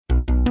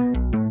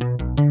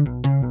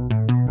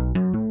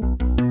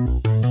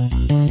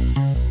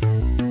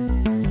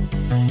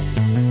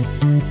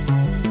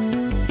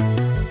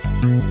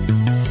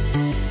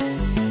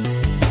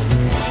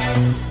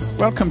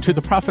Welcome to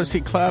the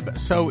Prophecy Club.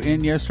 So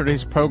in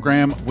yesterday's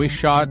program, we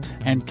shot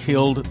and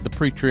killed the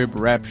pre-trib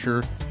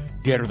rapture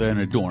deader than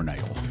a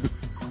doornail.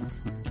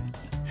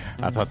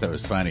 I thought that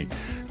was funny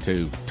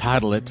to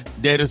title it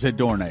Dead as a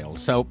Doornail.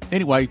 So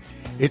anyway,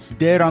 it's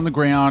dead on the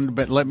ground,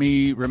 but let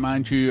me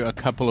remind you a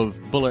couple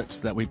of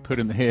bullets that we put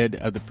in the head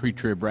of the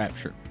pre-trib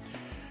rapture.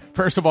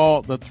 First of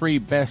all, the three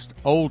best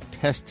Old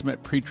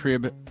Testament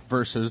pre-trib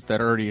verses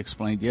that I already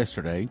explained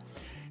yesterday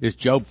is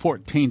Job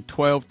 14,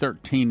 12,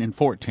 13, and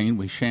 14.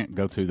 We shan't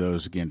go through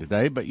those again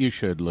today, but you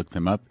should look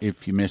them up.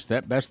 If you missed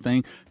that, best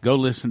thing, go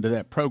listen to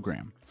that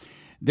program.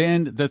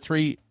 Then the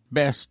three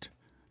best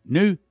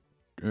New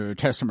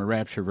Testament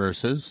rapture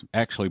verses,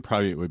 actually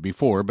probably it would be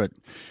four, but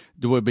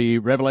there would be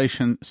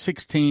Revelation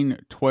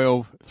 16,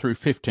 12 through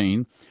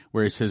 15,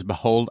 where it says,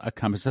 "Behold, I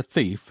come as a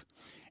thief,"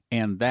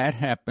 and that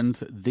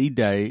happens the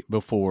day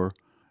before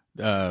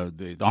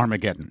the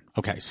Armageddon.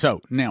 Okay, so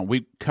now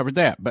we covered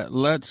that, but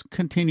let's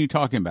continue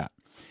talking about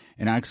it.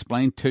 And I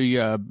explained to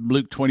you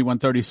Luke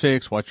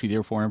 21:36, "Watch ye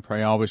therefore and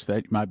pray always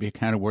that you might be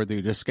accounted worthy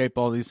to escape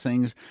all these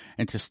things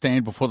and to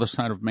stand before the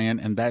Son of Man."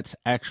 And that's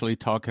actually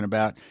talking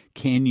about,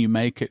 can you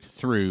make it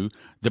through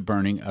the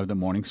burning of the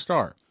morning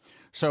star?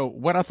 So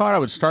what I thought I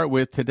would start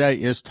with today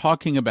is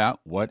talking about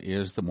what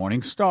is the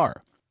morning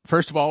star.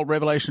 First of all,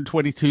 Revelation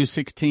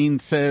 22:16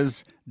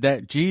 says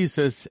that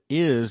Jesus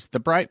is the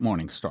bright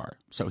morning star.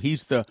 So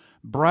he's the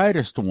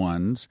brightest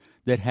ones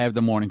that have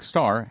the morning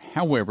star.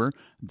 However,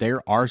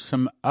 there are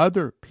some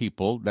other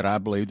people that I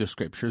believe the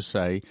scriptures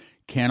say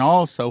can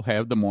also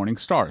have the morning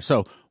star.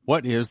 So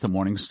what is the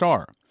morning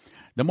star?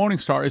 The morning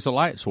star is a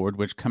light sword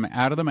which comes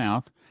out of the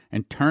mouth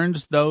and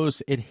turns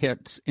those it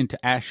hits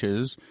into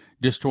ashes,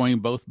 destroying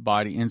both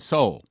body and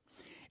soul.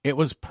 It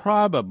was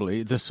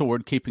probably the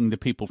sword keeping the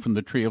people from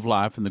the tree of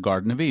life in the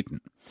Garden of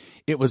Eden.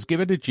 It was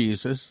given to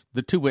Jesus,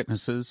 the two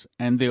witnesses,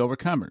 and the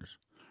overcomers.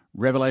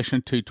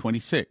 Revelation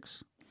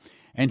 2:26.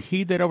 "And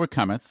he that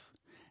overcometh,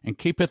 and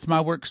keepeth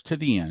my works to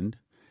the end,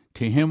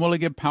 to him will I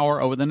give power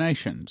over the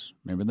nations."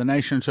 Remember, the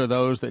nations are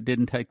those that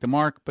didn't take the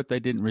mark, but they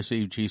didn't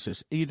receive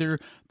Jesus either.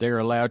 They are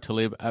allowed to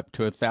live up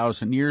to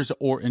 1,000 years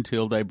or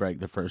until they break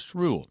the first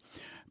rule.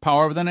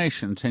 Power over the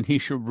nations, and he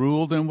shall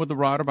rule them with a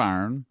rod of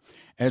iron.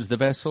 As the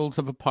vessels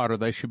of a potter,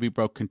 they should be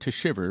broken to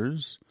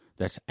shivers,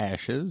 that's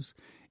ashes,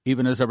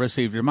 even as I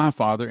received of my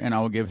Father, and I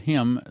will give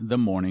him the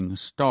morning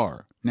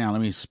star. Now,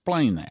 let me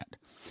explain that.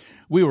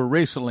 We were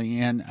recently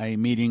in a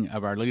meeting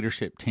of our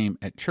leadership team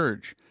at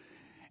church,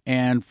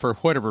 and for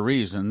whatever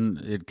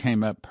reason, it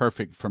came up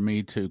perfect for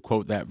me to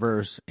quote that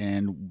verse,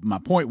 and my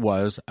point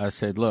was, I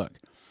said, look,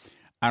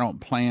 I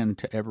don't plan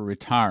to ever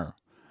retire.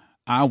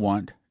 I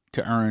want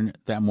to earn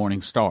that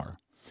morning star.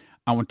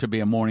 I want to be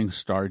a morning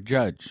star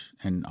judge,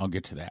 and I'll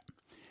get to that.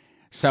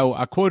 So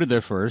I quoted the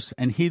verse,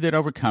 "And he that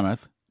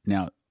overcometh,"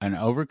 now an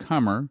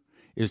overcomer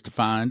is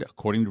defined,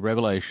 according to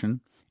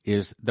Revelation,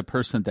 is the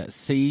person that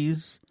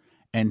sees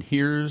and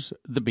hears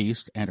the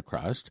beast,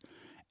 Antichrist,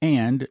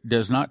 and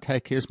does not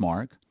take his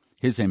mark,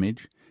 his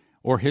image,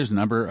 or his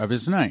number of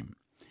his name.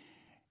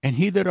 "And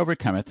he that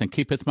overcometh and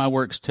keepeth my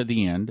works to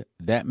the end,"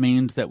 that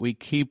means that we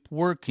keep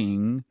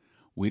working.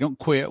 We don't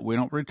quit, we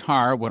don't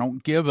retire, we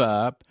don't give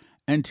up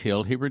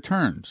until he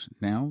returns.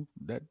 Now,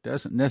 that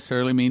doesn't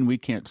necessarily mean we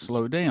can't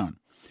slow down.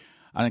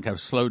 I think I've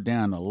slowed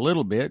down a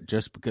little bit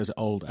just because of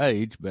old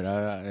age, but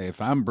if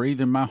I'm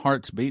breathing, my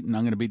heart's beating,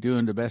 I'm going to be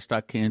doing the best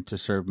I can to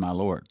serve my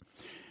Lord.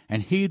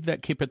 "And he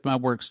that keepeth my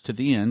works to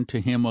the end,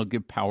 to him will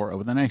give power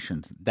over the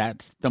nations."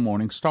 That's the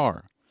morning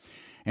star.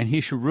 "And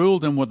he shall rule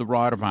them with a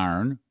rod of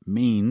iron,"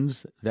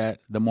 means that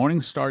the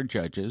morning star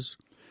judges.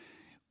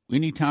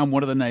 Anytime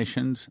one of the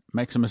nations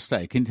makes a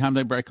mistake, anytime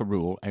they break a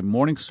rule, a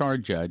morning star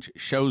judge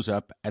shows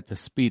up at the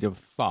speed of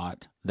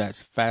thought.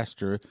 That's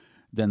faster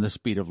than the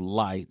speed of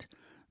light.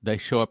 They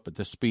show up at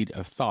the speed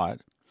of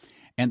thought,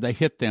 and they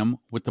hit them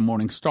with the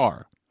morning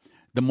star.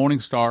 The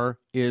morning star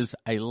is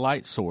a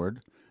light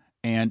sword,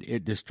 and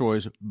it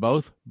destroys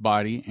both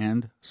body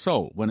and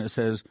soul. When it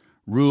says,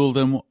 "rule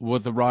them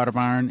with a rod of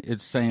iron,"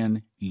 it's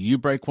saying you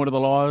break one of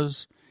the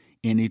laws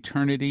in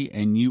eternity,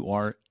 and you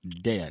are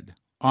dead.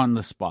 On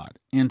the spot,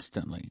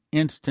 instantly,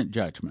 instant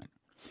judgment.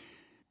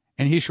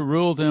 "And he shall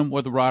rule them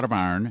with a rod of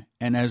iron,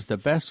 and as the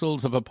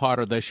vessels of a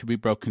potter they shall be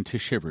broken to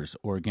shivers,"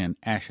 or again,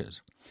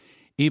 ashes.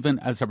 "Even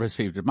as I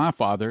received of my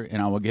Father,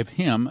 and I will give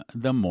him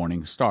the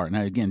morning star."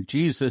 Now again,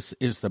 Jesus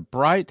is the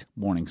bright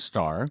morning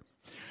star,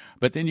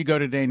 but then you go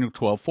to Daniel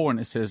 12:4, and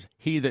it says,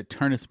 "He that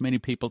turneth many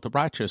people to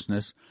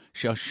righteousness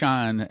shall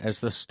shine as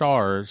the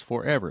stars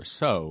forever."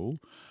 So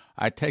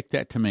I take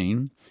that to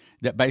mean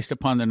that based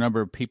upon the number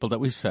of people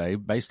that we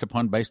save, based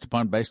upon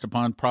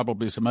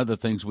probably some other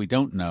things we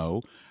don't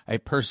know, a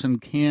person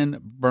can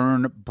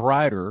burn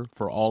brighter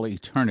for all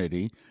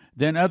eternity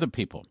than other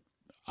people.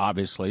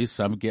 Obviously,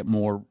 some get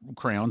more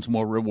crowns,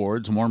 more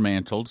rewards, more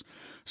mantles,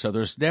 so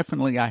there's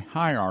definitely a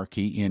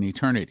hierarchy in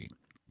eternity.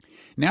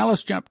 Now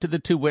let's jump to the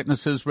two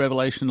witnesses,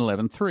 Revelation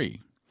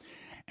 11:3.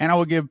 "And I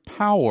will give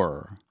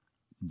power,"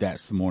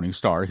 that's the morning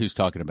star he's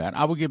talking about,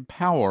 "I will give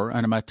power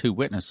unto my two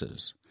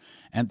witnesses,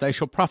 And they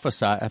shall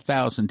prophesy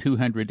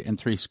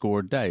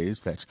 1,260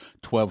 days, that's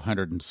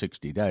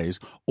 1,260 days,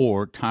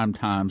 or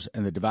times,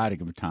 and the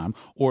dividing of time,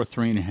 or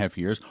 3.5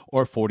 years,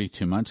 or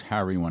 42 months,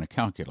 however you want to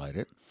calculate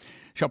it,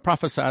 shall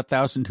prophesy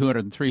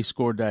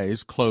 1,260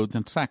 days, clothed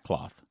in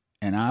sackcloth.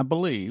 And I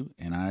believe,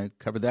 and I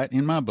covered that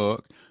in my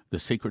book, The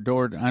Secret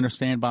Door to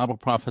Understand Bible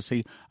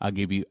Prophecy, I'll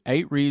give you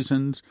 8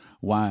 reasons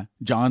why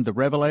John the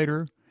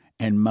Revelator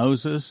and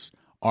Moses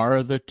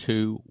are the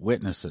 2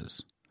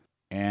 witnesses.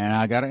 And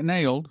I got it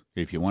nailed.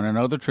 If you want to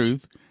know the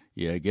truth,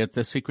 you get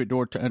The Secret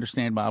Door to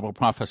Understand Bible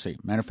Prophecy.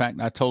 Matter of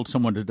fact, I told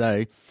someone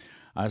today,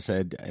 I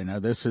said,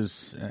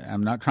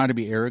 I'm not trying to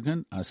be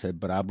arrogant. I said,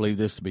 but I believe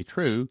this to be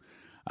true.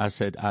 I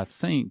said, I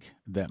think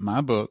that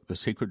my book, The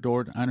Secret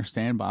Door to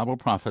Understand Bible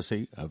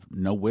Prophecy, of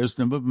no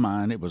wisdom of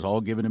mine, it was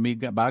all given to me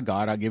by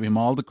God. I give him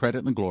all the credit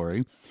and the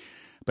glory.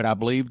 But I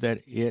believe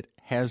that it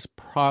has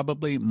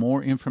probably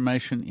more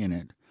information in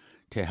it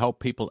to help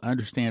people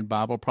understand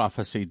Bible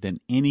prophecy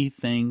than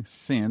anything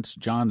since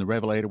John the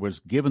Revelator was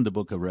given the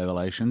book of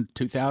Revelation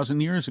 2,000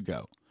 years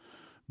ago.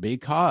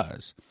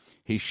 Because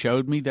he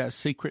showed me that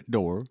secret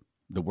door,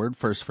 the word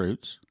first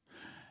fruits,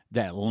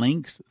 that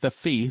links the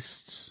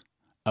feasts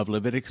of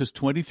Leviticus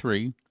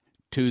 23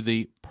 to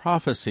the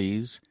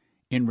prophecies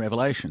in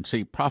Revelation.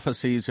 See,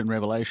 prophecies in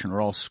Revelation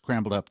are all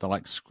scrambled up. They're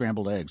like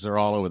scrambled eggs. They're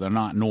all over. They're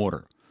not in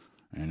order.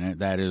 And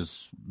that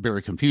is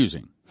very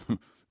confusing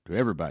to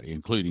everybody,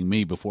 including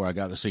me before I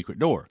got the secret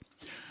door.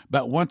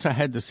 But once I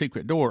had the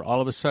secret door, all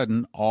of a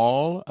sudden,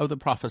 all of the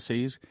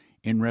prophecies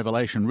in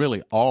Revelation,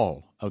 really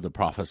all of the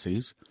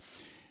prophecies,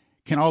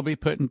 can all be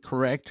put in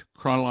correct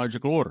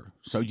chronological order.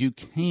 So you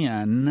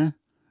can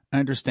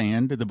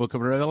understand the book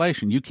of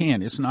Revelation. You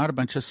can. It's not a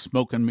bunch of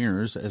smoke and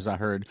mirrors, as I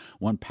heard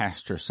one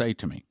pastor say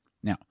to me.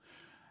 Now,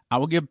 I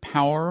will give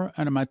power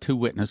unto my 2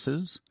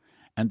 witnesses,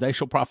 and they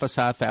shall prophesy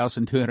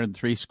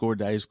 1,260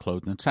 days,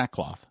 clothed in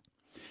sackcloth.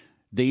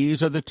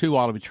 These are the 2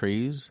 olive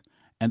trees,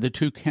 and the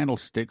 2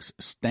 candlesticks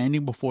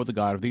standing before the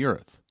God of the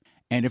earth.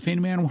 And if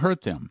any man will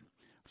hurt them,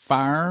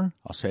 fire,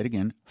 I'll say it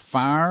again,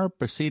 fire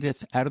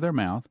proceedeth out of their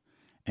mouth,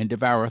 and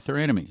devoureth their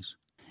enemies.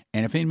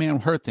 And if any man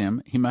will hurt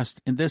them, he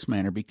must in this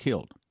manner be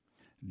killed.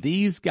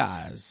 These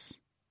guys,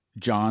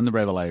 John the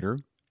Revelator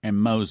and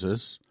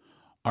Moses,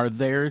 are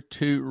there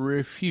to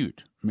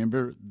refute.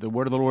 Remember, the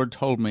word of the Lord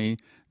told me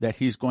that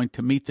he's going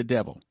to meet the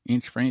devil,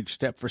 inch for inch,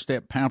 step for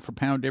step, pound for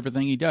pound,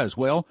 everything he does.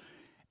 Well,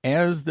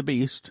 as the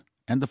beast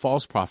and the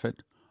false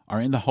prophet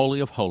are in the Holy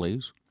of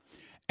Holies,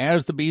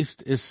 as the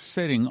beast is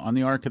sitting on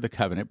the Ark of the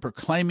Covenant,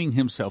 proclaiming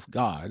himself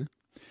God,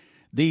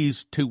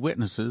 these 2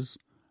 witnesses,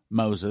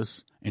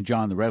 Moses and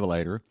John the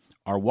Revelator,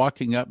 are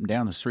walking up and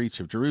down the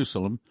streets of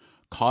Jerusalem,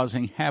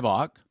 causing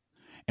havoc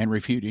and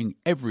refuting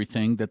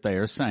everything that they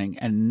are saying,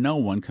 and no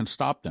one can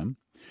stop them,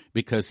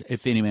 because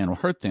if any man will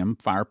hurt them,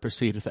 fire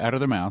proceedeth out of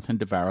their mouth and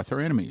devoureth their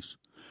enemies.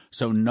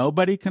 So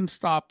nobody can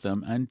stop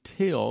them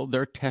until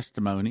their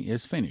testimony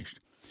is finished.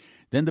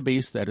 Then the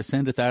beast that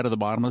ascendeth out of the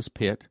bottomless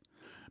pit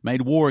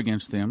made war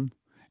against them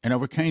and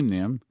overcame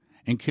them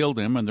and killed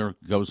them, and there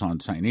goes on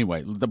saying.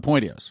 Anyway, the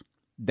point is,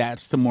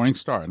 that's the morning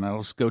star. Now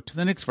let's go to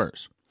the next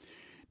verse.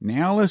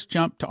 Now let's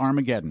jump to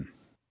Armageddon.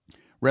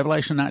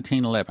 Revelation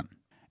 19:11.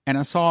 And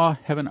I saw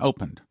heaven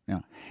opened.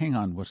 Now, hang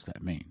on, what's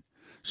that mean?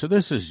 So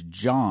this is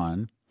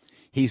John.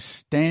 He's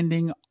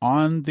standing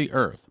on the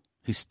earth.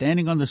 He's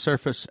standing on the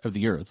surface of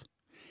the earth,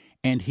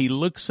 and he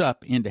looks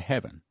up into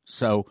heaven.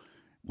 So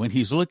when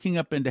he's looking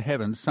up into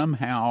heaven,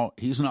 somehow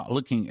he's not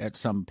looking at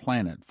some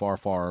planet far,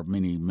 far,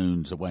 many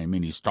moons away,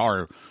 many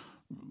star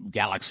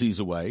galaxies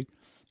away.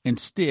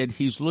 Instead,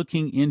 he's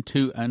looking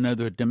into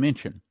another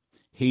dimension.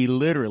 He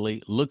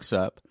literally looks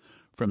up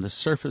from the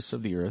surface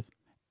of the earth,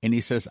 and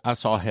he says, I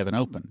saw heaven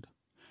opened,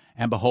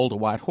 and behold, a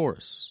white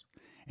horse.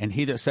 And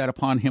he that sat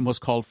upon him was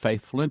called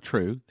Faithful and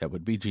True, that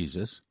would be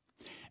Jesus,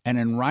 and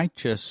in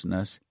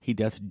righteousness he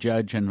doth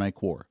judge and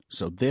make war.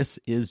 So this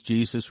is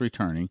Jesus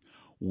returning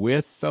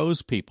with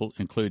those people,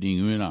 including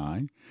you and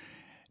I,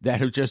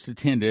 that have just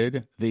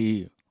attended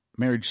the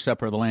marriage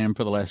supper of the Lamb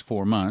for the last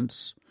 4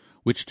 months,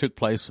 which took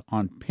place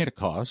on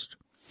Pentecost.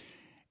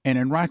 And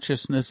in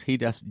righteousness he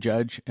doth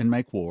judge and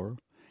make war,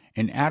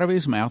 and out of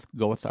his mouth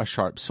goeth a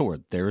sharp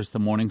sword. There is the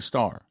morning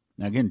star.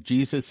 Now again,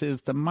 Jesus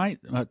is the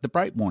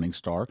bright morning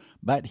star,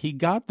 but he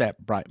got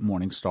that bright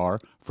morning star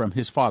from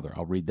his Father.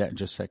 I'll read that in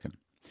just a second.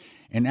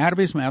 And out of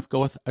his mouth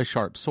goeth a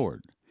sharp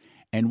sword,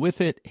 and with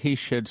it he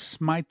should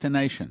smite the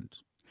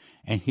nations,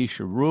 and he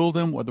should rule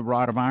them with a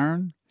rod of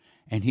iron,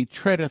 and he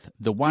treadeth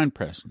the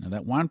winepress. Now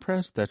that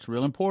winepress, that's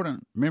real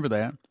important. Remember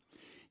that.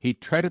 He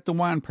treadeth the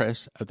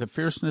winepress of the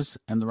fierceness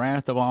and the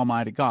wrath of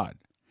Almighty God.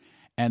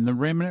 And the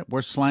remnant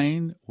were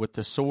slain with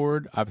the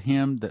sword of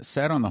him that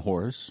sat on the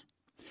horse,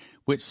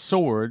 which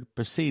sword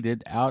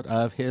proceeded out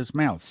of his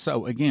mouth.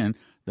 So again,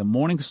 the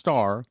morning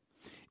star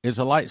is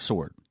a light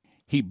sword.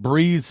 He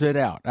breathes it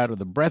out of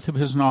the breath of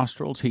his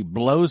nostrils. He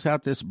blows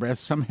out this breath.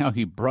 Somehow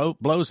he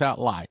blows out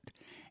light.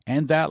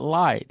 And that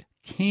light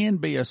can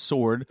be a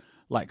sword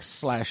like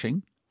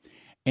slashing.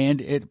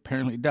 And it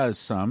apparently does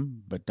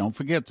some. But don't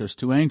forget, there's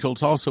 2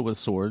 angels also with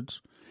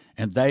swords.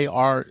 And they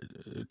are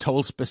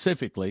told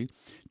specifically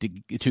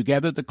to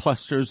gather the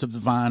clusters of the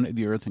vine of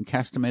the earth and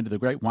cast them into the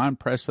great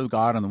winepress of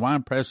God. And the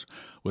winepress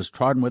was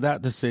trodden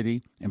without the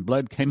city, and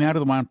blood came out of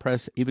the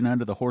winepress, even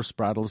under the horse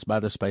bridles, by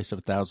the space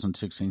of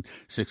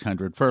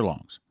 1,600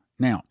 furlongs.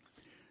 Now,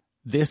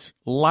 this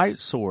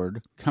light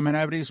sword coming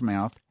out of his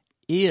mouth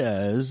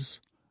is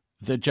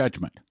the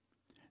judgment.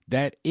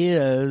 That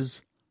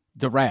is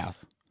the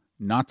wrath.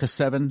 Not the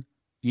 7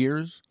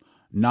 years,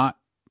 not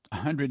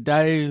 100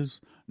 days,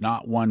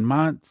 not 1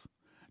 month,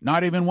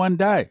 not even 1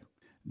 day.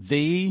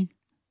 The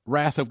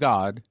wrath of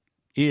God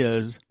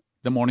is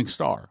the morning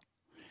star.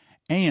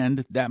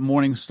 And that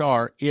morning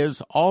star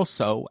is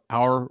also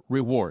our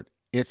reward.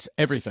 It's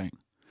everything.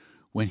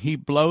 When he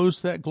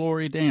blows that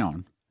glory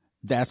down,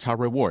 that's our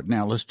reward.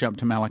 Now let's jump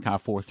to Malachi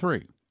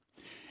 4:3.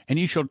 And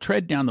you shall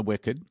tread down the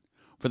wicked,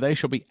 for they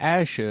shall be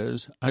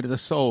ashes under the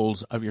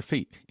soles of your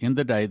feet in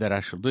the day that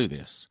I shall do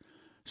this.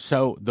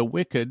 So the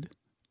wicked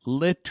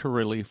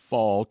literally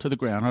fall to the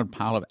ground on a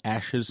pile of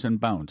ashes and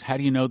bones. How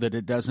do you know that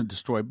it doesn't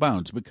destroy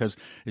bones? Because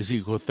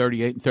Ezekiel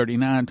 38 and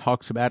 39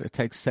 talks about it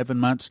takes 7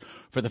 months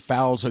for the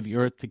fowls of the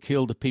earth to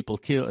kill the people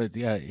killed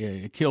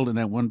in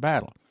that one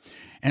battle.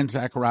 And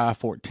Zechariah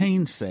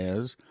 14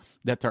 says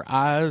that their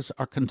eyes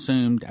are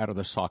consumed out of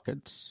their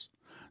sockets,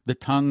 the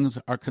tongues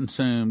are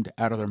consumed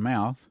out of their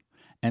mouth,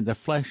 and the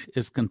flesh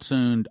is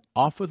consumed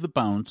off of the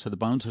bones, so the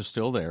bones are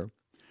still there.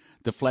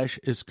 The flesh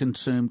is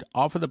consumed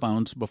off of the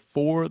bones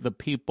before the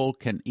people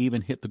can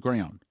even hit the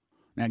ground.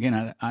 Now,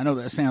 again, I know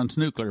that sounds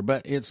nuclear,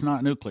 but it's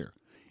not nuclear.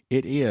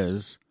 It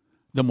is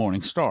the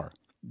morning star.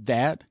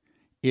 That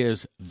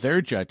is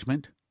their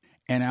judgment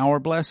and our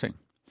blessing.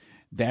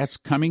 That's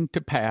coming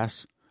to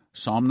pass.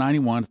 Psalm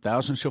 91,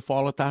 1,000 shall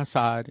fall at thy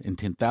side, and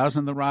 10,000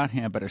 at the right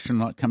hand, but it shall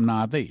not come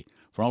nigh thee.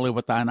 For only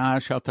with thine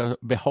eyes shalt thou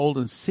behold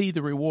and see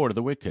the reward of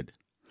the wicked.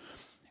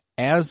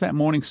 As that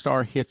morning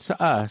star hits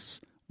us,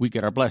 we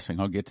get our blessing.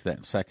 I'll get to that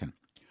in a second.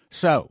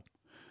 So,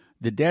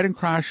 the dead in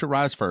Christ shall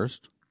rise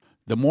first.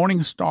 The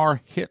morning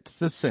star hits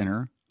the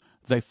sinner.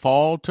 They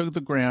fall to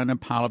the ground in a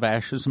pile of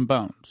ashes and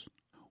bones.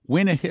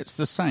 When it hits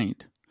the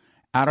saint,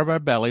 out of our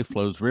belly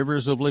flows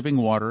rivers of living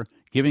water,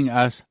 giving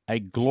us a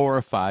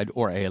glorified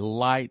or a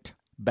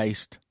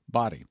light-based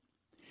body.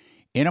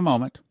 In a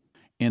moment,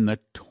 in the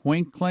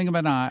twinkling of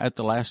an eye at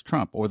the last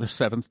trump, or the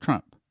seventh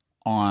trump,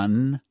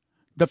 on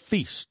the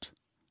Feast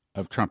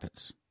of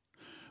Trumpets,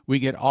 we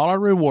get all our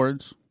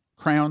rewards,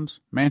 crowns,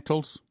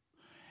 mantles,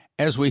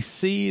 as we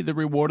see the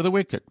reward of the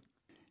wicked.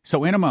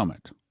 So in a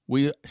moment,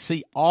 we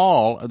see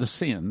all of the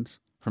sins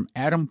from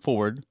Adam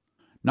forward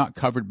not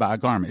covered by a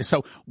garment.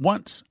 So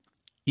once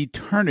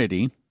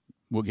eternity,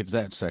 we'll get to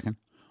that in a second,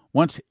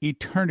 once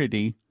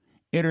eternity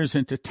enters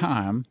into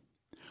time,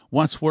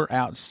 once we're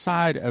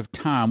outside of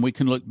time, we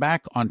can look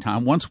back on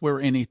time. Once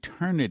we're in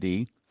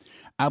eternity,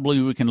 I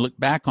believe we can look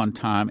back on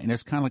time, and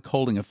it's kind of like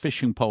holding a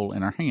fishing pole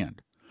in our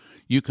hand.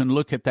 You can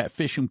look at that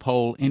fishing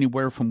pole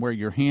anywhere from where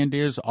your hand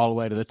is all the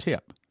way to the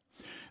tip,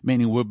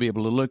 meaning we'll be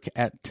able to look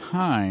at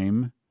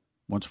time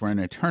once we're in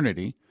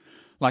eternity,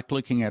 like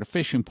looking at a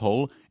fishing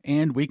pole,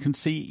 and we can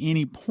see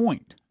any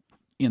point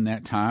in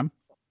that time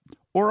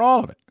or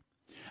all of it.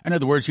 In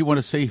other words, you want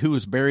to see who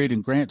was buried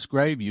in Grant's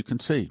grave, you can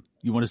see.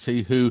 You want to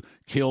see who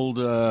killed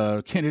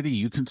Kennedy,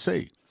 you can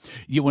see.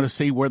 You want to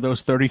see where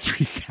those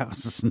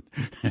 33,000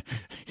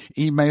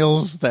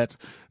 emails that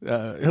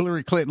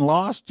Hillary Clinton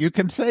lost, you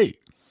can see.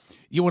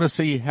 You want to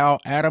see how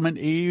Adam and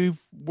Eve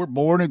were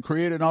born and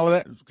created and all of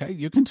that? Okay,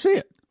 you can see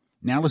it.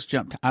 Now let's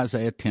jump to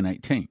Isaiah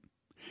 10:18.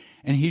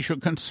 And he shall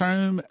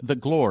consume the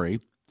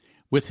glory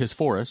with his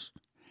forest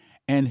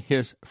and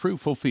his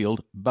fruitful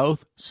field,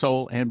 both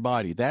soul and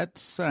body.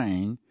 That's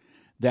saying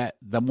that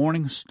the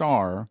morning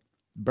star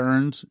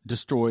burns,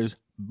 destroys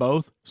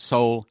both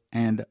soul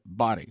and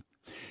body.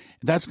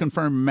 That's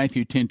confirmed in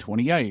Matthew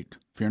 10:28.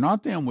 Fear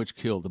not them which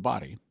kill the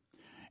body,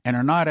 and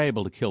are not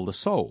able to kill the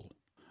soul,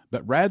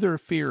 but rather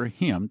fear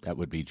him, that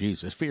would be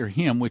Jesus, fear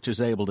him which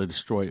is able to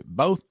destroy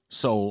both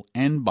soul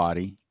and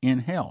body in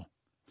hell.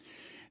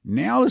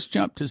 Now let's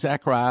jump to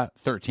Zechariah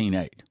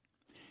 13:8.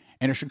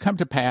 And it shall come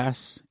to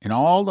pass, in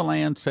all the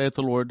land, saith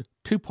the Lord,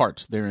 2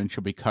 parts therein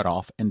shall be cut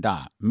off and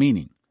die.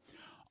 Meaning,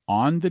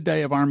 on the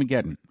day of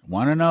Armageddon,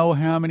 want to know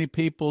how many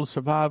people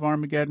survive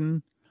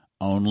Armageddon?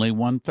 Only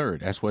 1/3.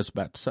 That's what it's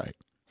about to say.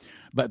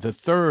 But the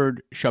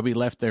third shall be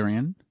left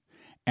therein,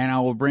 and I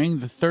will bring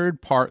the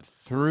third part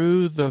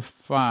through the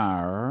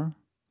fire,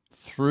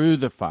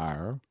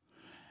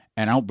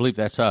 and I don't believe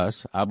that's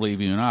us. I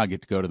believe you and I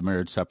get to go to the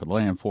marriage supper of the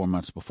Lamb 4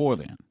 months before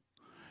then.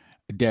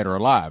 Dead or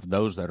alive,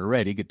 those that are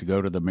ready get to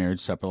go to the marriage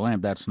supper of the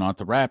Lamb. That's not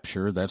the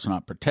rapture, that's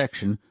not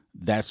protection,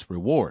 that's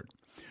reward.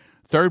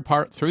 Third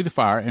part, through the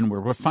fire, and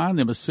will refine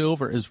them as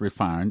silver is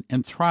refined,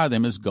 and try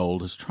them as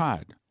gold is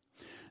tried.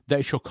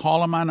 They shall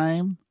call on my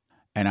name,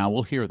 and I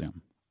will hear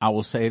them. I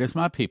will say it as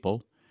my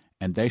people,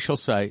 and they shall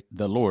say,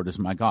 the Lord is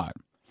my God.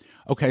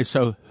 Okay,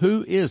 so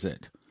who is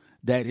it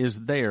that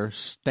is there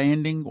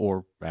standing,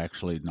 or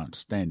actually not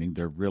standing,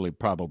 they're really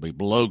probably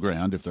below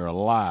ground if they're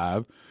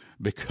alive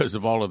because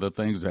of all of the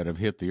things that have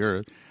hit the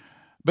earth.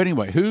 But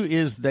anyway, who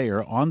is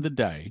there on the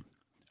day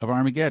of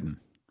Armageddon?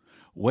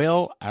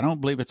 Well, I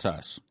don't believe it's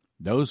us.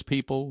 Those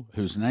people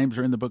whose names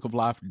are in the book of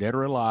life, dead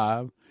or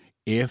alive,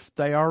 if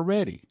they are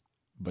ready.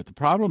 But the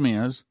problem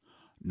is,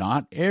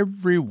 not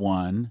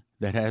everyone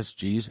that has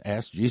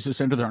asked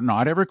Jesus into their,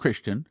 not every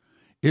Christian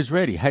is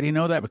ready. How do you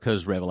know that?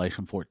 Because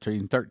Revelation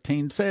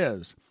 14:13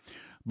 says,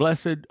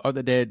 "Blessed are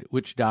the dead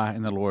which die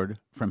in the Lord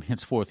from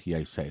henceforth,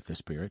 yea, saith the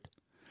Spirit,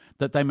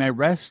 that they may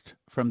rest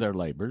from their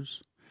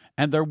labors,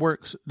 and their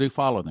works do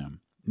follow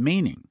them."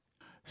 Meaning,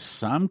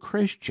 some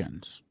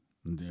Christians,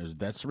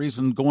 that's the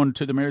reason going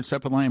to the marriage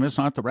supper of the Lamb is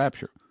not the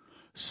rapture.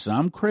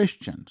 Some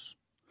Christians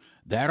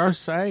that are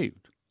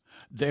saved,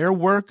 they're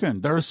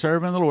working, they're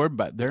serving the Lord,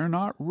 but they're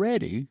not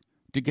ready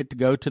to get to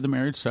go to the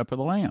marriage supper of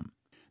the Lamb.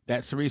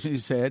 That's the reason he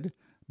said,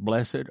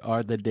 "Blessed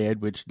are the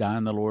dead which die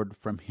in the Lord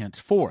from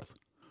henceforth."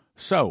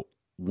 So,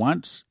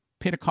 once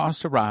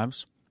Pentecost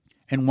arrives,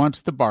 and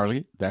once the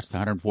barley, that's the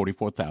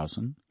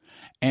 144,000,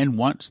 and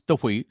once the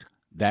wheat,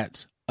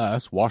 that's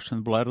us, washed in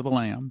the blood of the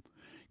Lamb,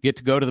 get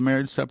to go to the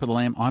marriage supper of the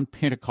Lamb on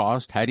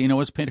Pentecost. How do you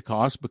know it's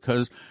Pentecost?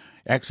 Because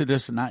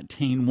Exodus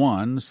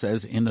 19:1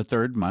 says in the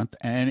third month,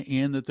 and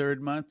in the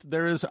third month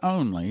there is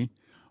only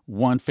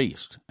one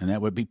feast, and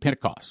that would be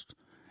Pentecost.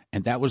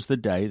 And that was the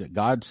day that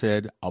God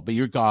said, "I'll be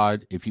your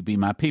God if you be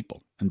my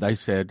people." And they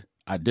said,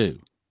 "I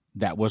do."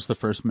 That was the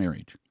first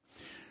marriage.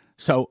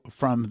 So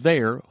from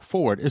there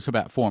forward, it's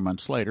about 4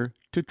 months later,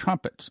 to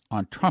trumpets.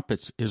 On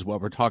trumpets is what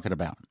we're talking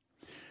about.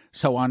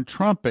 So on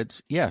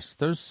trumpets, yes,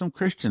 there's some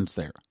Christians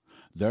there.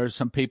 There's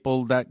some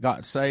people that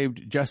got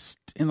saved just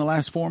in the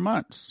last 4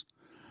 months.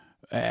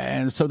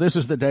 And so this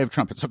is the day of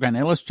trumpets. Okay,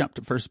 now let's jump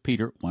to 1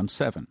 Peter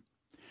 1:7.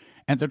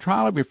 "And the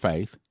trial of your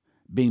faith,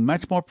 being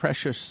much more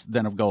precious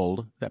than of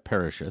gold that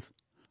perisheth,"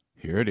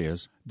 here it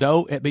is,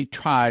 "though it be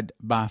tried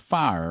by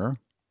fire."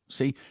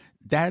 See,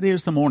 that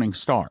is the morning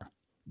star.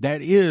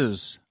 That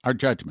is our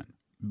judgment.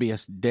 Be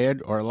us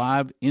dead or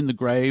alive in the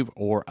grave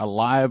or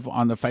alive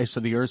on the face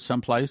of the earth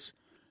someplace.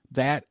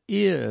 That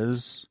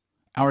is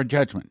our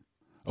judgment.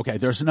 Okay,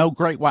 there's no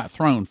great white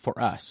throne for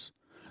us.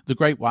 The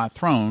great white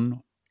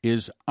throne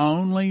is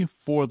only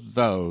for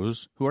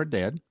those who are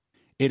dead.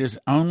 It is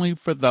only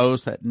for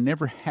those that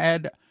never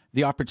had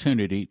the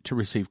opportunity to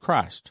receive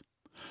Christ.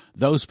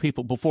 Those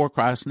people before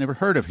Christ never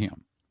heard of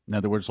him. In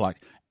other words,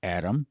 like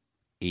Adam,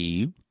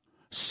 Eve,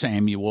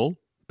 Samuel,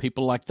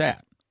 people like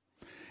that.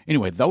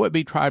 Anyway, though it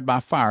be tried by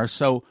fire,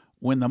 so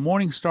when the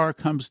morning star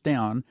comes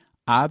down,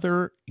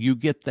 either you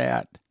get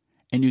that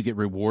and you get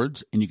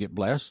rewards and you get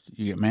blessed,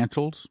 you get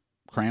mantles,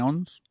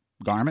 crowns,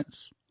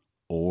 garments,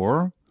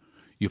 or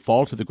you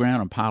fall to the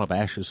ground on a pile of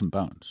ashes and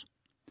bones.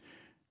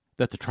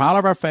 "That the trial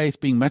of our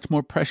faith, being much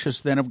more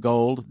precious than of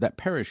gold that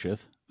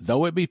perisheth,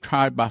 though it be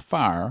tried by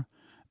fire,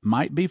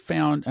 might be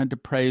found unto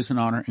praise and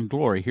honor and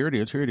glory." Here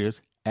it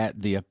is,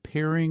 "at the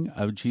appearing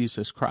of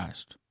Jesus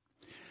Christ."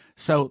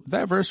 So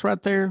that verse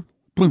right there,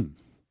 boom,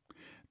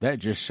 that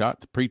just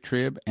shot the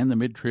pre-trib and the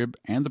mid-trib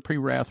and the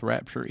pre-wrath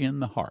rapture in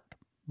the heart.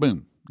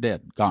 Boom,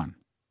 dead, gone.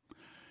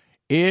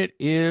 It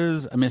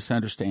is a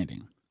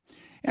misunderstanding.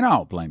 And I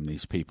don't blame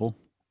these people,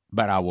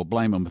 but I will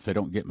blame them if they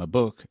don't get my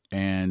book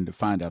and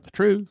find out the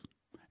truth.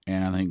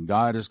 And I think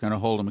God is going to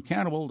hold them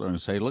accountable. They're going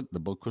to say, "Look, the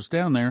book was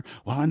down there."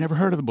 "Well, I never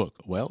heard of the book."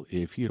 Well,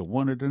 if you'd have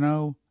wanted to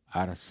know,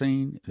 I'd have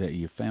seen that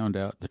you found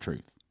out the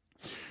truth.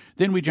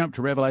 Then we jump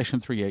to Revelation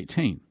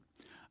 3:18.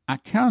 "I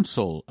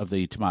counsel of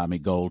thee to buy me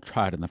gold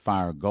tried in the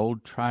fire."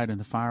 Gold tried in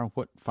the fire?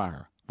 What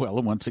fire?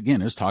 Well, once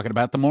again, it's talking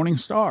about the morning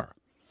star.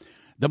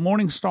 The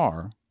morning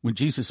star, when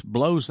Jesus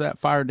blows that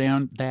fire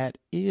down, that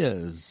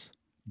is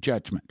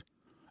judgment.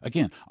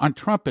 Again, on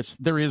trumpets,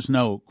 there is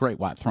no great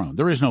white throne.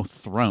 There is no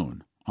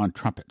throne on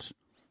trumpets.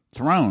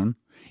 Throne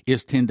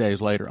is 10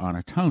 days later on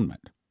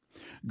atonement.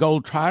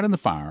 "Gold tried in the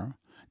fire,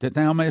 that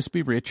thou mayest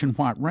be rich in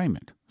white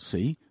raiment."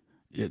 See,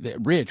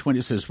 rich, when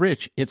it says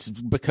rich, it's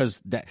because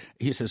that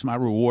he says, "My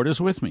reward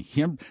is with me."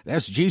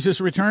 That's Jesus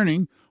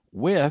returning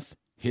with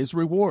his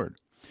reward.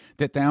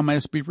 "That thou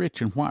mayest be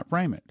rich in white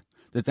raiment,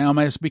 that thou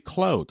mayest be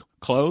clothed."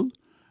 Clothed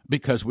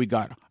because we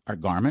got our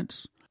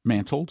garments,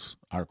 mantles,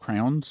 our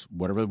crowns,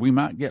 whatever we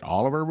might get,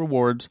 all of our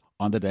rewards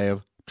on the day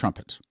of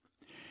trumpets.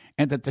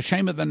 "And that the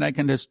shame of the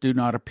nakedness do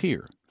not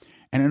appear.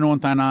 And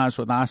anoint thine eyes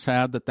with eye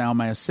salve, that thou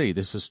mayest see."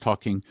 This is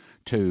talking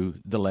to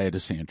the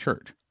Laodicean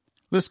church.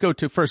 Let's go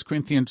to 1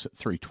 Corinthians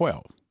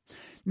 3:12.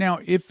 "Now,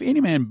 if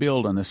any man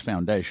build on this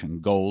foundation,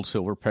 gold,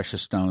 silver,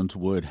 precious stones,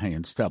 wood, hay,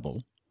 and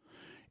stubble,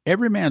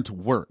 every man's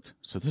work,"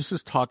 so this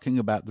is talking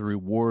about the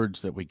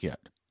rewards that we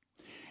get,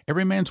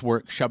 "every man's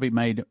work shall be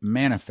made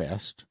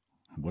manifest."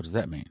 What does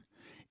that mean?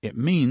 It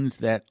means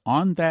that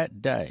on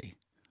that day,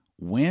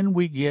 when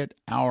we get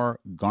our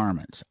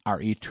garments,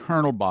 our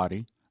eternal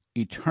body,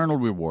 eternal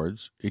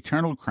rewards,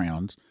 eternal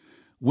crowns,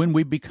 when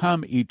we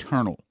become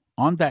eternal,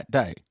 on that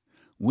day,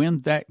 when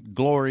that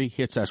glory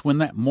hits us, when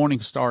that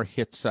morning star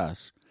hits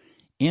us,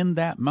 in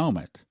that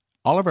moment,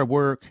 all of our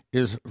work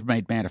is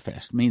made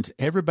manifest. Means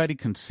everybody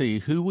can see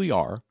who we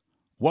are,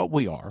 what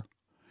we are,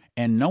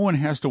 and no one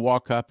has to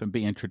walk up and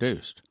be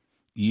introduced.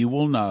 You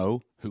will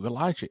know who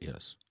Elijah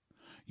is.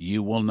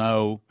 You will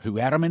know who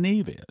Adam and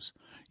Eve is.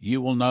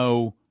 You will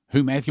know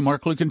who Matthew,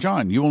 Mark, Luke, and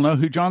John. You will know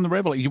who John the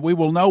Revelator. We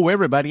will know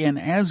everybody. And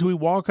as we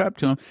walk up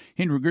to him,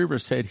 Henry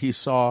Groover said he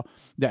saw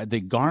that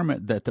the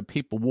garment that the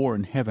people wore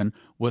in heaven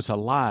was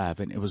alive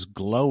and it was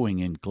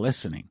glowing and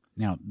glistening.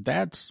 Now,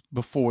 that's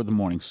before the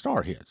morning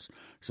star hits.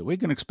 So we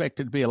can expect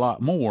it to be a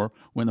lot more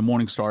when the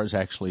morning star is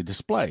actually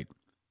displayed.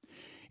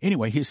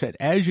 Anyway, he said,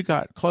 as you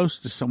got close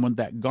to someone,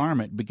 that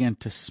garment began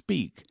to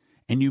speak,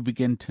 and you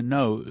begin to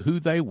know who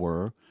they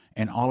were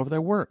and all of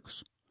their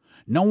works.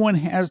 No one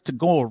has to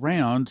go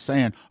around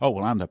saying, oh,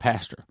 well, I'm the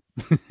pastor.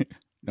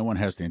 No one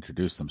has to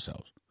introduce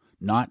themselves.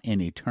 Not in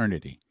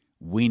eternity.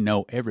 We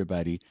know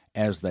everybody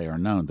as they are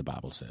known, the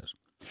Bible says.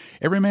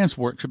 Every man's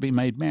work shall be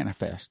made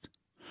manifest,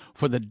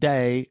 for the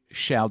day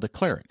shall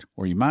declare it.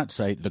 Or you might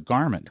say, the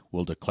garment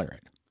will declare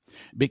it.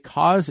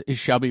 Because it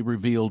shall be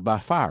revealed by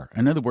fire.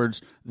 In other words,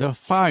 the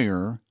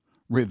fire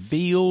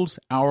reveals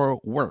our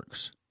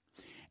works.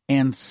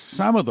 And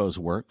some of those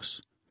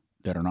works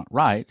that are not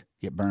right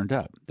get burned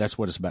up. That's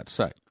what it's about to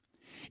say.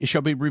 It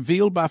shall be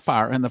revealed by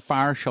fire, and the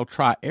fire shall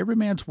try every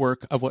man's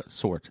work of what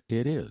sort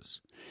it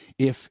is.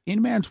 If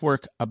any man's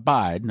work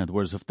abide, in other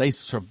words, if they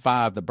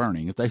survive the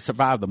burning, if they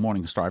survive the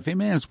morning star, if any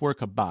man's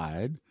work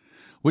abide,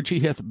 which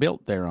he hath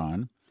built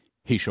thereon,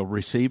 he shall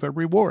receive a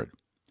reward.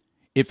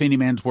 If any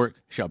man's work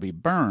shall be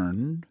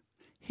burned,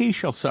 he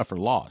shall suffer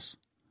loss,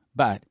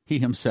 but he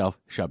himself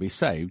shall be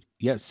saved,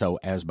 yet so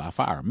as by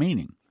fire.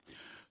 Meaning,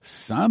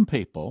 some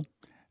people,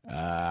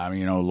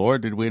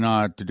 Lord, did we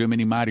not do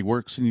many mighty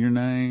works in your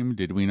name?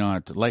 Did we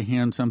not lay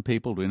hands on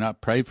people? Did we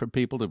not pray for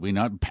people? Did we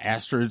not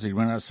pastors? Did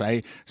we not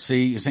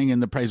sing in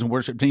the praise and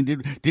worship team?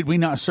 Did we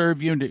not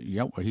serve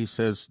you? He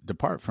says,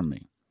 depart from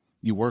me,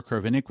 you worker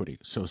of iniquity.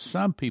 So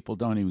some people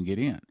don't even get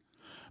in.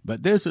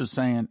 But this is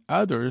saying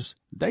others,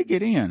 they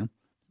get in,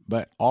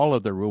 but all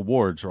of their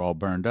rewards are all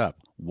burned up.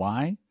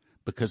 Why?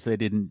 Because they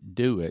didn't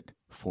do it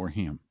for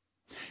him.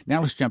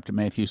 Now let's jump to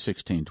Matthew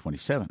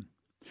 16:27.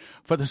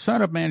 For the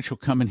Son of Man shall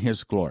come in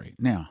his glory.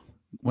 Now,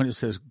 when it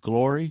says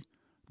glory,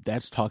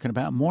 that's talking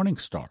about morning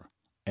star,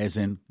 as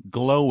in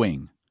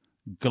glowing,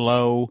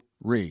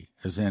 glory,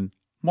 as in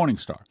morning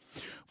star.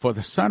 For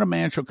the Son of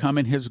Man shall come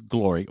in his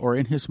glory, or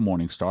in his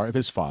morning star of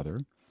his Father.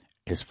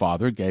 His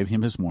Father gave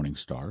him his morning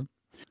star,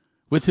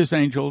 with his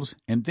angels,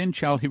 and then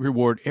shall he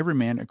reward every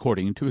man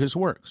according to his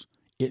works.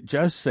 It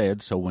just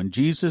said, so when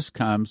Jesus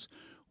comes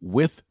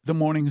with the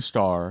morning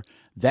star,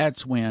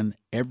 that's when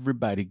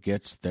everybody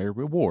gets their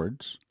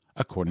rewards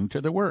according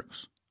to their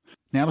works.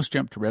 Now let's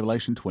jump to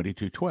Revelation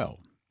 22:12.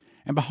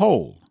 And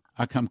behold,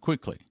 I come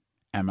quickly,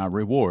 and my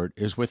reward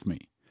is with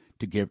me,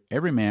 to give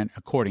every man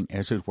according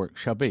as his work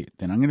shall be.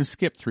 Then I'm going to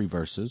skip 3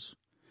 verses,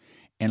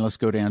 and let's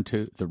go down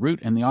to the root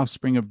and the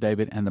offspring of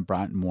David and the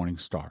bright morning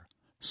star.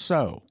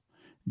 So,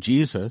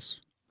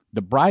 Jesus,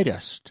 the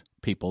brightest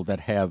people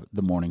that have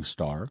the morning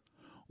star,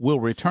 will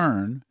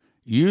return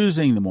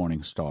using the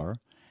morning star,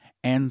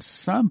 and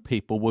some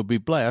people will be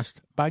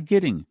blessed by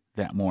getting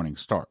that morning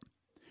star.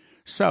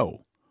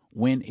 So,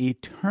 when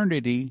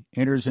eternity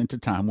enters into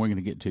time, we're going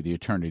to get to the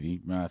eternity.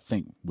 I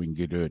think we can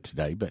get to it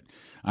today, but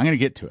I'm going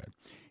to get to it.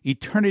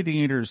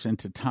 Eternity enters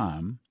into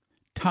time.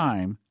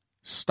 Time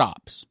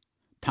stops.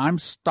 Time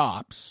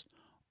stops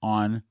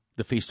on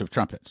the Feast of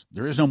Trumpets.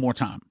 There is no more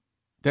time.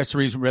 That's the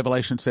reason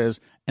Revelation says,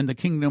 and the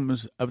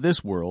kingdoms of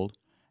this world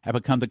have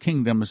become the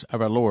kingdoms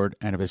of our Lord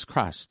and of his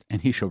Christ,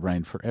 and he shall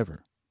reign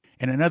forever.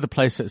 In another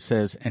place it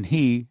says, and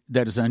he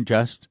that is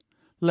unjust,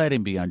 let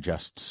him be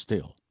unjust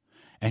still.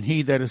 And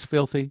he that is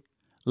filthy,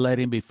 let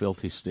him be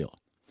filthy still.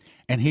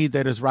 And he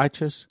that is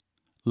righteous,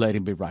 let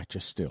him be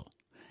righteous still.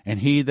 And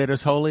he that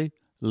is holy,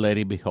 let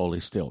him be holy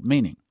still.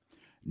 Meaning,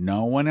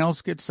 no one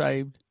else gets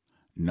saved,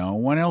 no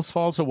one else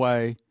falls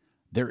away,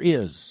 there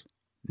is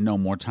no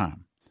more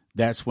time.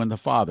 That's when the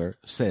Father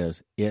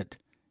says, it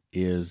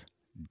is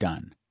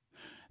done.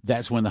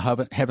 That's when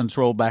the heavens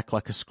roll back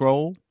like a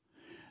scroll.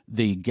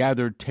 The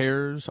gathered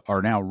tares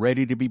are now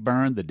ready to be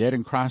burned. The dead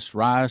in Christ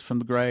rise from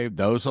the grave.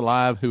 Those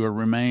alive who are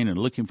remain and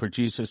looking for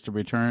Jesus to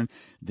return,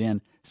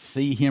 then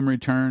see him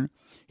return.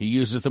 He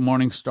uses the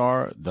morning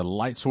star, the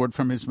light sword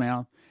from his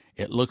mouth.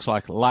 It looks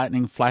like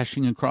lightning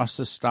flashing across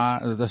the sky.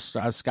 That's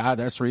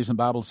the reason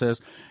the Bible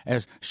says,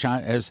 as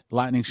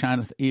lightning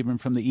shineth even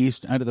from the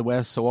east unto the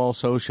west, so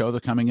also shall the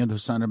coming of the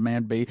Son of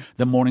Man be.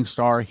 The morning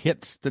star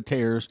hits the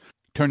tares,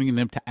 turning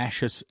them to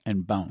ashes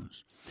and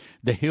bones.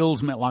 The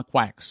hills melt like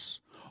wax,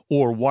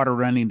 or water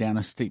running down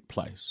a steep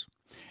place.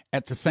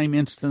 At the same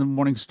instant, the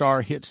morning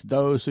star hits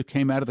those who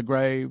came out of the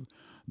grave,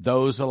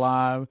 those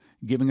alive,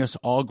 giving us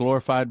all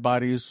glorified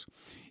bodies.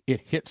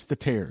 It hits the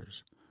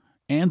tares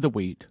and the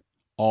wheat,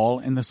 all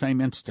in the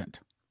same instant.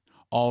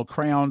 All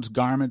crowns,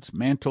 garments,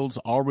 mantles,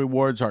 all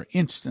rewards are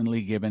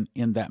instantly given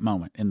in that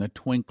moment, in the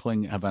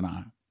twinkling of an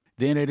eye.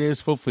 Then it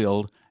is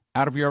fulfilled.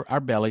 Out of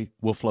our belly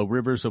will flow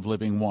rivers of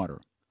living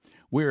water.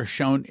 We are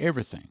shown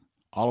everything,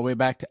 all the way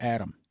back to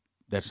Adam,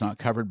 that's not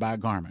covered by a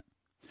garment.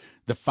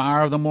 The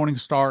fire of the morning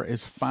star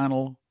is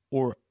final,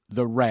 or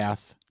the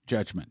wrath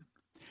judgment.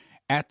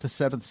 At the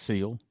 7th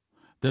seal,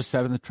 the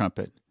 7th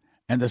trumpet,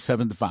 and the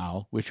seventh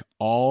vial, which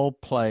all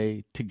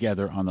play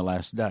together on the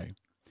last day.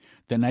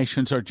 The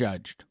nations are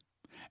judged,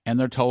 and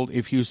they're told,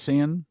 if you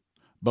sin,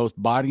 both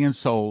body and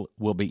soul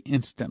will be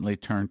instantly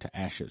turned to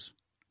ashes.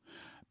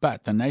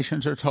 But the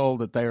nations are told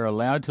that they are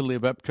allowed to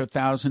live up to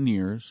 1,000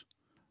 years,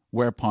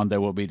 whereupon they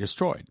will be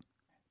destroyed.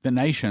 The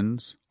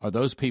nations are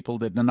those people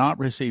that do not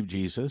receive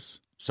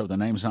Jesus, so the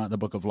name's not in the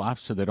book of life,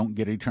 so they don't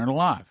get eternal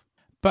life.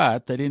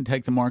 But they didn't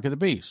take the mark of the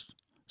beast,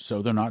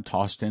 so they're not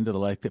tossed into the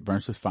lake that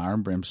burns with fire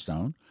and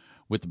brimstone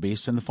with the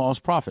beast and the false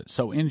prophet.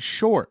 So in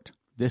short,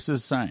 this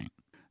is saying,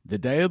 the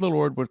day of the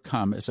Lord would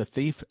come as a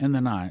thief in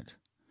the night,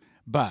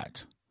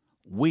 but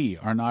we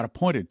are not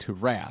appointed to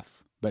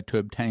wrath, but to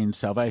obtain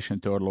salvation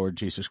through our Lord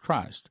Jesus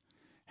Christ.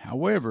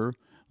 However,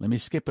 let me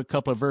skip a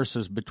couple of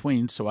verses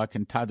between so I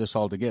can tie this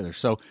all together.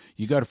 So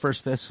you go to 1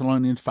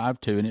 Thessalonians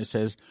 5:2, and it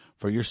says,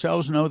 For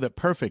yourselves know that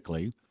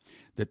perfectly,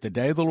 that the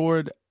day of the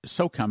Lord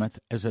so cometh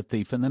as a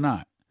thief in the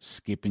night.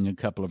 Skipping a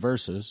couple of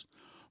verses,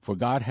 For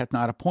God hath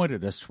not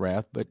appointed us to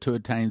wrath, but to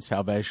attain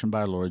salvation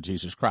by our Lord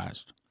Jesus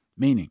Christ.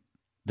 Meaning,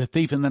 the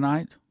thief in the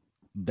night,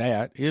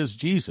 that is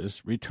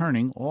Jesus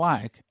returning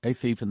like a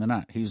thief in the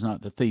night. He's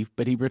not the thief,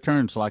 but he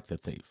returns like the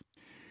thief.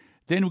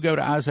 Then we go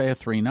to Isaiah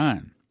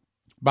 3:9.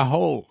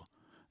 Behold,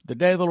 the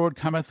day of the Lord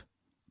cometh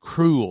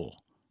cruel,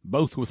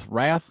 both with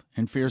wrath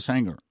and fierce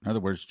anger. In other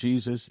words,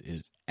 Jesus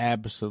is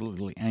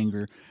absolutely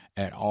angry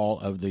at all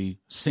of the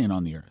sin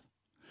on the earth,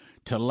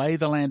 to lay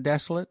the land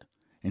desolate,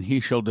 and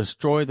he shall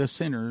destroy the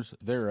sinners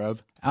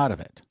thereof out of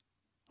it.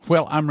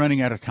 Well, I'm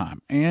running out of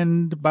time.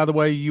 And by the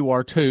way, you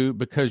are too,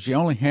 because you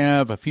only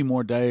have a few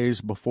more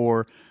days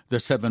before the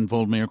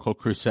Sevenfold Miracle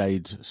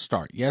Crusades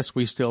start. Yes,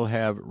 we still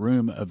have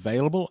room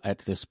available at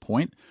this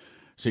point.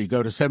 So you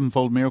go to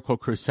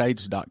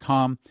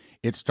sevenfoldmiraclecrusades.com.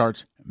 It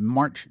starts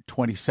March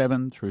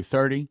 27 through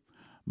 30.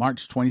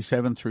 March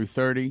 27 through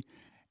 30.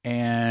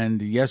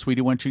 And yes, we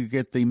do want you to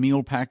get the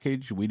meal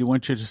package. We do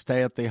want you to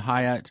stay at the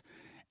Hyatt.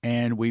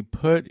 And we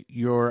put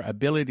your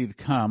ability to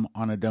come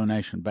on a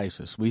donation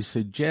basis. We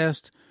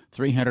suggest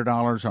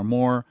 $300 or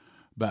more,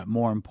 but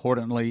more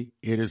importantly,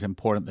 it is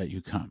important that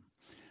you come.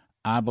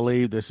 I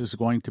believe this is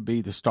going to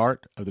be the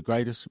start of the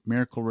greatest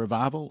miracle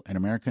revival in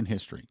American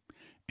history,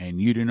 and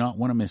you do not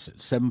want to miss it.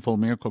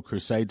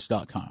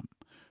 sevenfoldmiraclecrusades.com.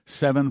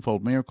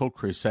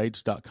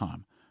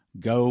 sevenfoldmiraclecrusades.com.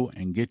 Go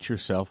and get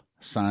yourself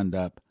signed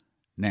up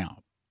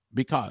now,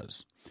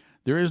 because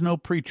there is no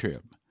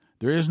pre-trib,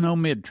 there is no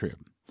mid-trib,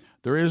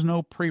 there is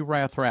no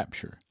pre-wrath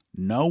rapture.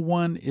 No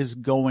one is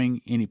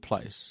going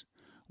anyplace.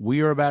 We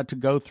are about to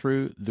go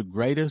through the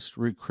greatest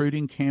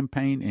recruiting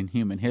campaign in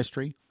human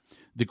history,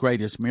 the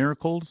greatest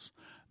miracles,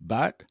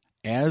 but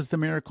as the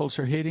miracles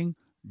are hitting,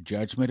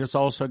 judgment is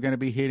also going to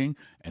be hitting,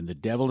 and the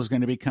devil is going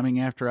to be coming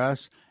after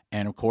us,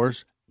 and of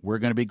course, we're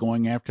going to be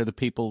going after the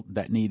people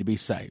that need to be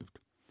saved.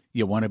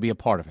 You want to be a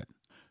part of it.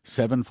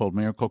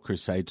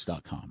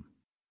 sevenfoldmiraclecrusades.com.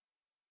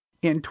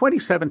 In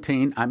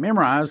 2017, I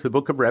memorized the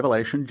book of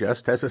Revelation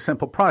just as a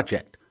simple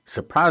project.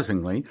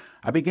 Surprisingly,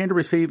 I began to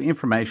receive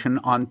information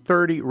on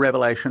 30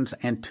 revelations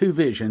and 2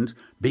 visions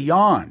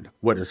beyond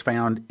what is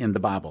found in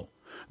the Bible.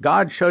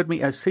 God showed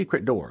me a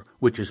secret door,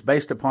 which is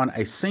based upon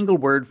a single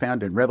word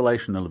found in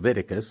Revelation and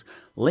Leviticus,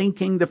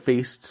 linking the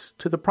feasts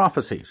to the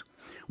prophecies.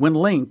 When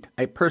linked,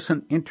 a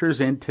person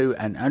enters into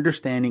an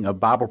understanding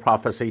of Bible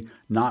prophecy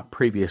not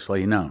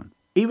previously known.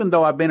 Even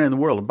though I've been in the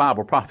world of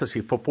Bible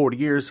prophecy for 40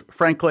 years,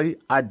 frankly,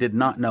 I did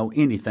not know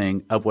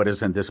anything of what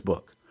is in this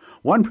book.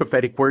 One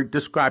prophetic word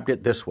described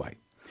it this way.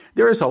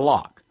 There is a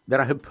lock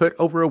that I have put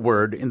over a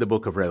word in the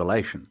book of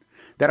Revelation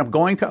that I'm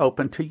going to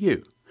open to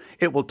you.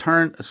 It will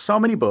turn so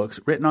many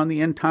books written on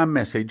the end-time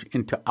message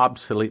into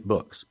obsolete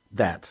books.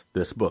 That's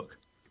this book.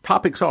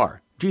 Topics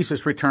are: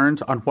 Jesus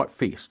returns on what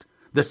feast?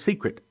 The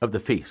secret of the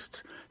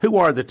feasts. Who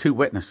are the 2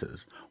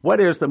 witnesses? What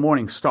is the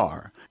morning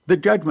star? The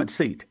judgment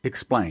seat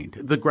explained.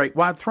 The great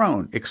white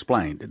throne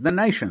explained. The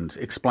nations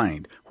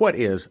explained. What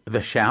is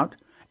the shout?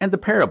 And the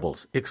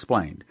parables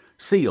explained.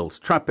 Seals,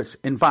 trumpets,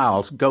 and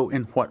vials go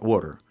in what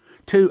order?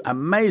 2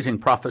 amazing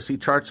prophecy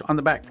charts on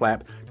the back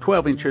flap,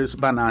 12 inches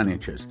by 9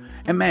 inches.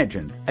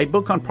 Imagine a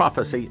book on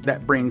prophecy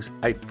that brings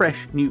a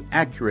fresh, new,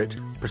 accurate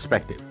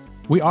perspective.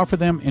 We offer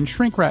them in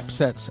shrink-wrap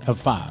sets of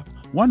 5.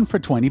 1 for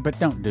 $20, but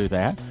don't do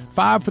that.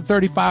 5 for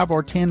 $35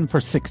 or 10 for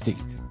 $60.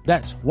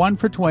 That's 1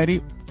 for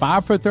 $20,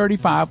 5 for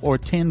 $35, or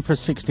 10 for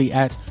 $60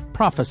 at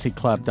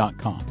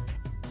prophecyclub.com.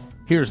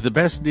 Here's the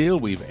best deal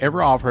we've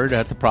ever offered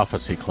at the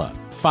Prophecy Club.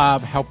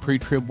 5, How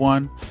Pretrib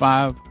won.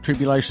 5,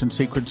 Tribulation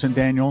Secrets in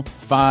Daniel.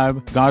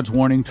 5, God's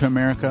Warning to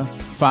America.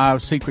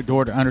 5, Secret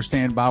Door to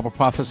Understand Bible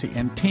Prophecy.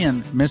 And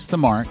 10, Miss the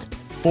Mark.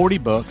 40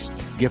 books,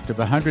 gift of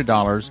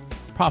 $100,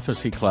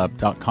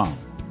 prophecyclub.com.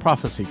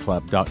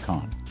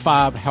 prophecyclub.com.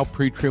 5, How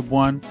Pretrib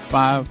won.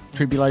 5,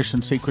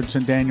 Tribulation Secrets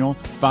in Daniel.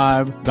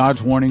 5,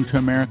 God's Warning to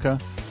America.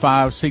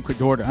 5, Secret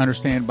Door to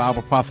Understand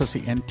Bible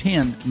Prophecy. And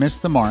 10, Miss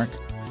the Mark.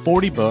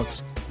 40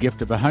 books,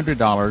 gift of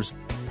 $100,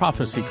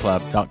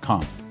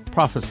 prophecyclub.com.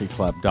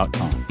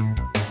 prophecyclub.com.